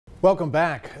Welcome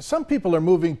back. Some people are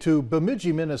moving to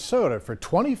Bemidji, Minnesota for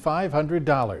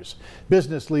 $2,500.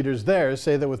 Business leaders there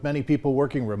say that with many people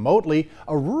working remotely,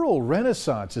 a rural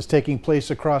renaissance is taking place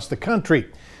across the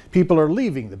country. People are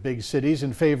leaving the big cities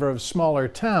in favor of smaller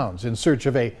towns in search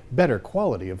of a better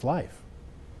quality of life.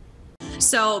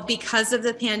 So because of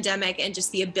the pandemic and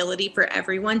just the ability for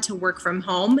everyone to work from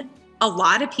home, a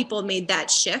lot of people made that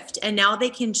shift, and now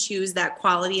they can choose that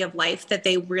quality of life that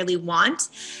they really want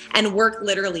and work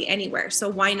literally anywhere. So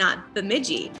why not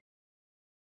Bemidji?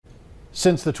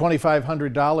 Since the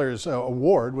 $2,500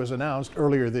 award was announced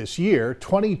earlier this year,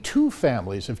 22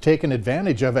 families have taken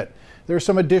advantage of it. There are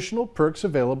some additional perks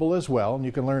available as well, and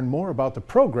you can learn more about the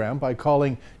program by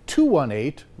calling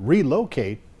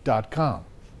 218relocate.com.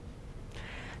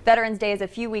 Veterans Day is a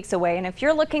few weeks away, and if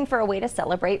you're looking for a way to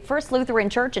celebrate, First Lutheran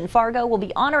Church in Fargo will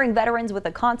be honoring veterans with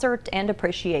a concert and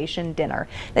appreciation dinner.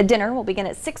 The dinner will begin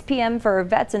at 6 p.m. for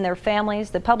vets and their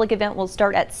families. The public event will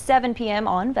start at 7 p.m.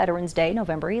 on Veterans Day,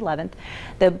 November 11th.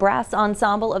 The brass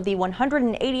ensemble of the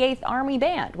 188th Army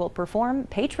Band will perform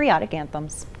patriotic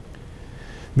anthems.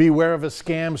 Beware of a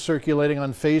scam circulating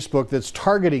on Facebook that's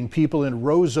targeting people in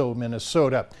Roseau,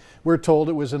 Minnesota. We're told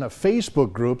it was in a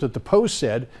Facebook group that the post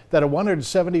said that a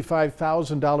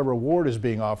 $175,000 reward is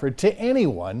being offered to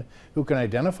anyone who can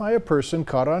identify a person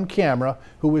caught on camera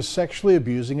who was sexually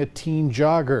abusing a teen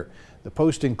jogger. The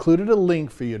post included a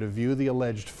link for you to view the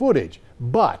alleged footage,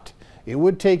 but it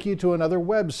would take you to another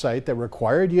website that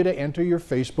required you to enter your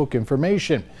Facebook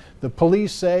information. The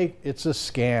police say it's a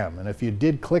scam, and if you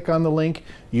did click on the link,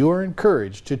 you are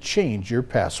encouraged to change your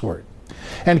password.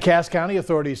 And Cass County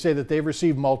authorities say that they've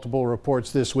received multiple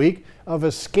reports this week of a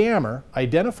scammer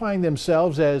identifying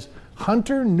themselves as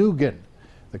Hunter Nugan.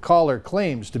 The caller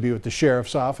claims to be with the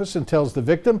sheriff's office and tells the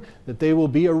victim that they will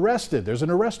be arrested. There's an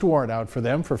arrest warrant out for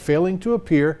them for failing to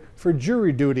appear for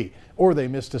jury duty, or they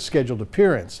missed a scheduled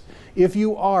appearance. If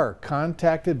you are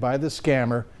contacted by the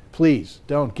scammer, please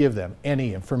don't give them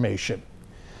any information.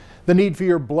 The need for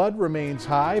your blood remains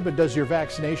high, but does your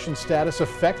vaccination status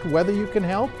affect whether you can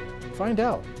help? Find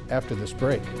out after this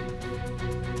break.